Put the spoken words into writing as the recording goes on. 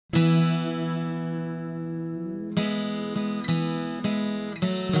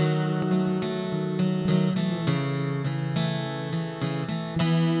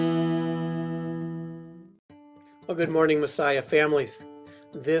Well, good morning, Messiah families.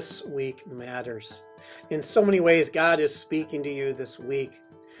 This week matters. In so many ways, God is speaking to you this week.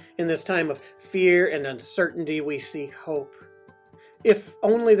 In this time of fear and uncertainty, we seek hope. If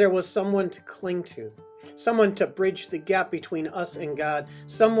only there was someone to cling to, someone to bridge the gap between us and God,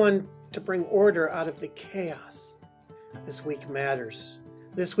 someone to bring order out of the chaos. This week matters.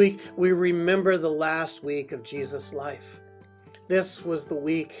 This week, we remember the last week of Jesus' life. This was the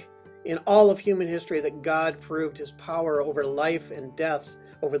week in all of human history that God proved his power over life and death,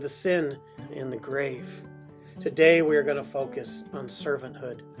 over the sin and the grave. Today we are going to focus on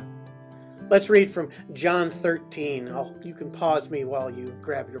servanthood. Let's read from John 13. You can pause me while you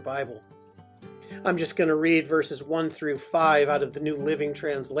grab your Bible. I'm just going to read verses 1 through 5 out of the New Living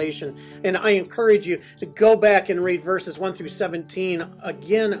Translation, and I encourage you to go back and read verses 1 through 17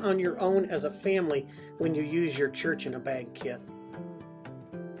 again on your own as a family when you use your church in a bag kit.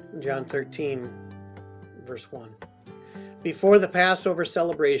 John 13, verse 1. Before the Passover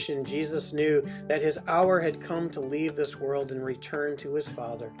celebration, Jesus knew that his hour had come to leave this world and return to his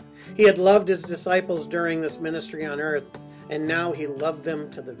Father. He had loved his disciples during this ministry on earth, and now he loved them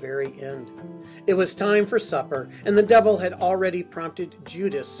to the very end. It was time for supper, and the devil had already prompted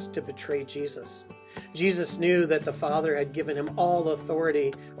Judas to betray Jesus. Jesus knew that the Father had given him all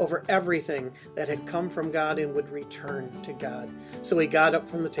authority over everything that had come from God and would return to God. So he got up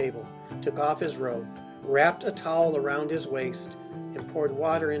from the table, took off his robe, wrapped a towel around his waist, and poured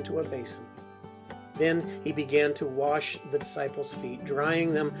water into a basin. Then he began to wash the disciples' feet,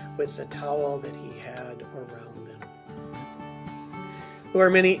 drying them with the towel that he had around them. There are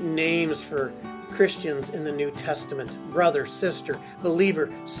many names for Christians in the New Testament: brother, sister, believer,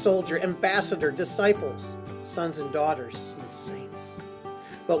 soldier, ambassador, disciples, sons and daughters, and saints.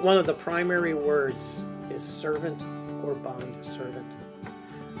 But one of the primary words is servant or bond servant.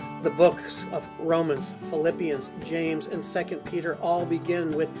 The books of Romans, Philippians, James, and 2 Peter all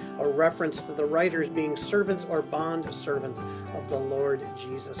begin with a reference to the writers being servants or bond servants of the Lord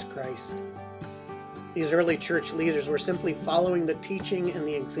Jesus Christ. These early church leaders were simply following the teaching and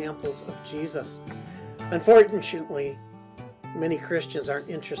the examples of Jesus. Unfortunately, many Christians aren't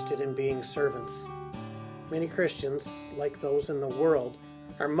interested in being servants. Many Christians, like those in the world,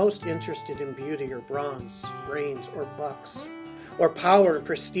 are most interested in beauty or bronze, brains or bucks, or power and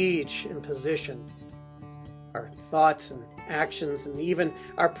prestige and position. Our thoughts and actions and even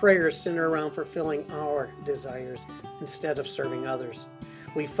our prayers center around fulfilling our desires instead of serving others.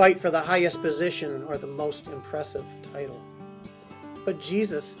 We fight for the highest position or the most impressive title. But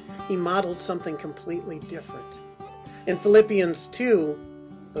Jesus, he modeled something completely different. In Philippians 2,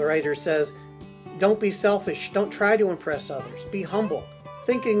 the writer says, "Don't be selfish. Don't try to impress others. Be humble,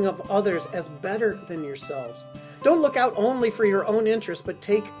 thinking of others as better than yourselves. Don't look out only for your own interest, but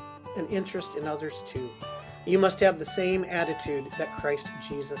take an interest in others too. You must have the same attitude that Christ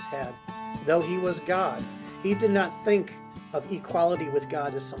Jesus had. Though he was God, he did not think of equality with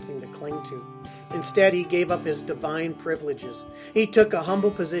God as something to cling to. Instead, he gave up his divine privileges. He took a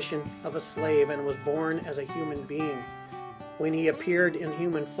humble position of a slave and was born as a human being. When he appeared in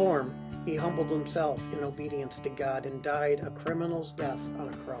human form, he humbled himself in obedience to God and died a criminal's death on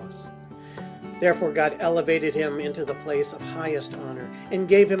a cross. Therefore, God elevated him into the place of highest honor and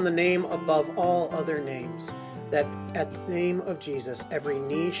gave him the name above all other names, that at the name of Jesus every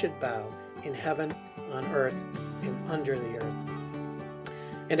knee should bow in heaven, on earth, and under the earth,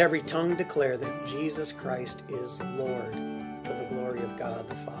 and every tongue declare that Jesus Christ is Lord, for the glory of God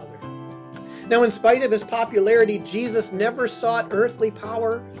the Father." Now, in spite of his popularity, Jesus never sought earthly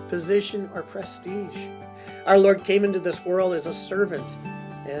power, position, or prestige. Our Lord came into this world as a servant,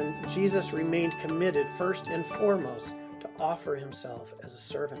 and Jesus remained committed first and foremost to offer himself as a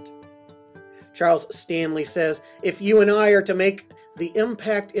servant. Charles Stanley says, "If you and I are to make the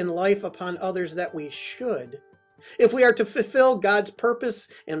impact in life upon others that we should, if we are to fulfill God's purpose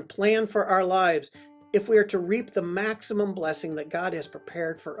and plan for our lives, if we are to reap the maximum blessing that God has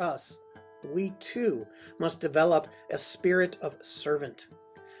prepared for us, we too must develop a spirit of servant.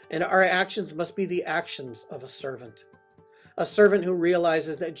 And our actions must be the actions of a servant who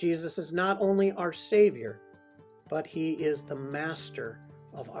realizes that Jesus is not only our Savior, but he is the master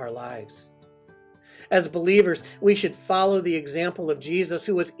of our lives." As believers, we should follow the example of Jesus,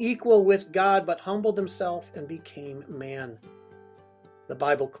 who was equal with God but humbled himself and became man. The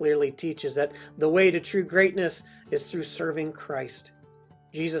Bible clearly teaches that the way to true greatness is through serving Christ.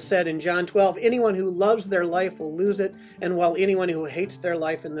 Jesus said in John 12, "Anyone who loves their life will lose it, and while anyone who hates their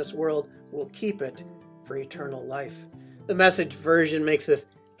life in this world will keep it for eternal life." The Message version makes this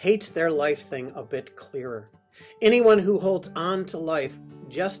hates their life thing a bit clearer. Anyone who holds on to life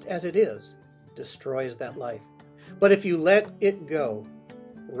just as it is destroys that life. But if you let it go,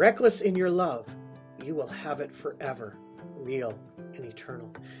 reckless in your love, you will have it forever, real and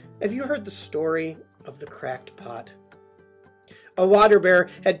eternal. Have you heard the story of the cracked pot? A water bear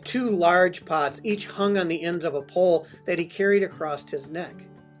had 2 large pots, each hung on the ends of a pole that he carried across his neck.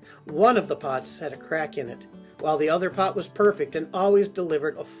 One of the pots had a crack in it, while the other pot was perfect and always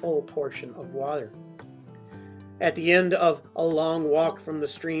delivered a full portion of water. At the end of a long walk from the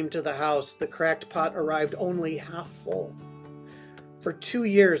stream to the house, the cracked pot arrived only half full. For 2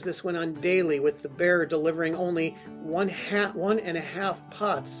 years, this went on daily, with the bear delivering only 1.5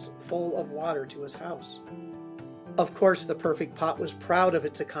 pots full of water to his house. Of course, the perfect pot was proud of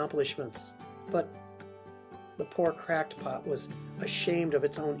its accomplishments, but the poor cracked pot was ashamed of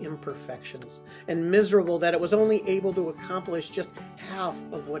its own imperfections and miserable that it was only able to accomplish just half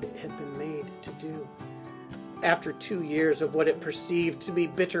of what it had been made to do. After 2 years of what it perceived to be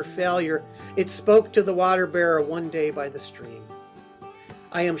bitter failure, it spoke to the water bearer one day by the stream.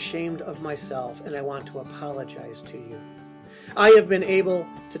 "I am ashamed of myself, and I want to apologize to you. I have been able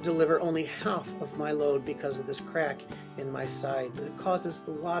to deliver only half of my load because of this crack in my side that causes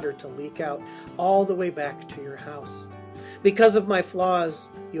the water to leak out all the way back to your house. Because of my flaws,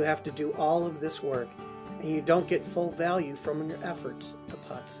 you have to do all of this work, and you don't get full value from your efforts," the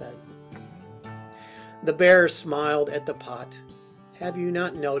pot said. The bear smiled at the pot. "Have you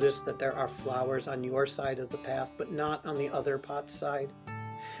not noticed that there are flowers on your side of the path, but not on the other pot's side?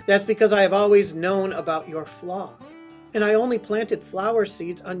 That's because I have always known about your flaw, and I only planted flower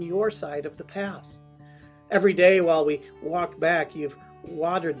seeds on your side of the path. Every day while we walk back, you've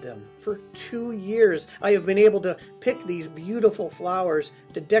watered them. For 2 years, I have been able to pick these beautiful flowers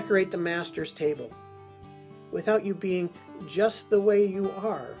to decorate the master's table. Without you being just the way you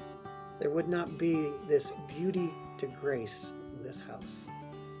are, there would not be this beauty to grace this house."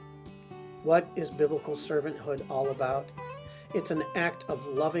 What is biblical servanthood all about? It's an act of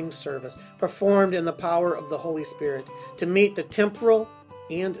loving service performed in the power of the Holy Spirit to meet the temporal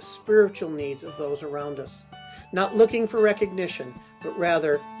and spiritual needs of those around us, not looking for recognition, but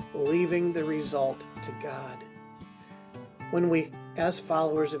rather leaving the result to God. When we, as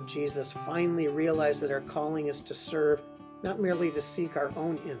followers of Jesus, finally realize that our calling is to serve, not merely to seek our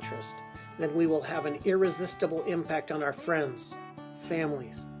own interest, then we will have an irresistible impact on our friends,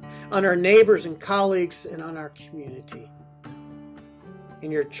 families, on our neighbors and colleagues, and on our community. In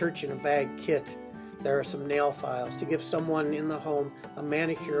your church in a bag kit, there are some nail files to give someone in the home a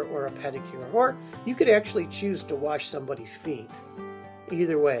manicure or a pedicure, or you could actually choose to wash somebody's feet.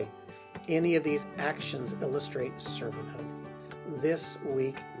 Either way, any of these actions illustrate servanthood. This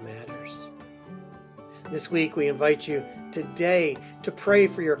week matters. This week, we invite you today to pray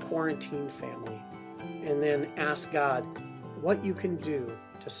for your quarantined family and then ask God what you can do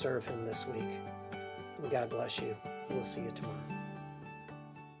to serve Him this week. God bless you. We'll see you tomorrow.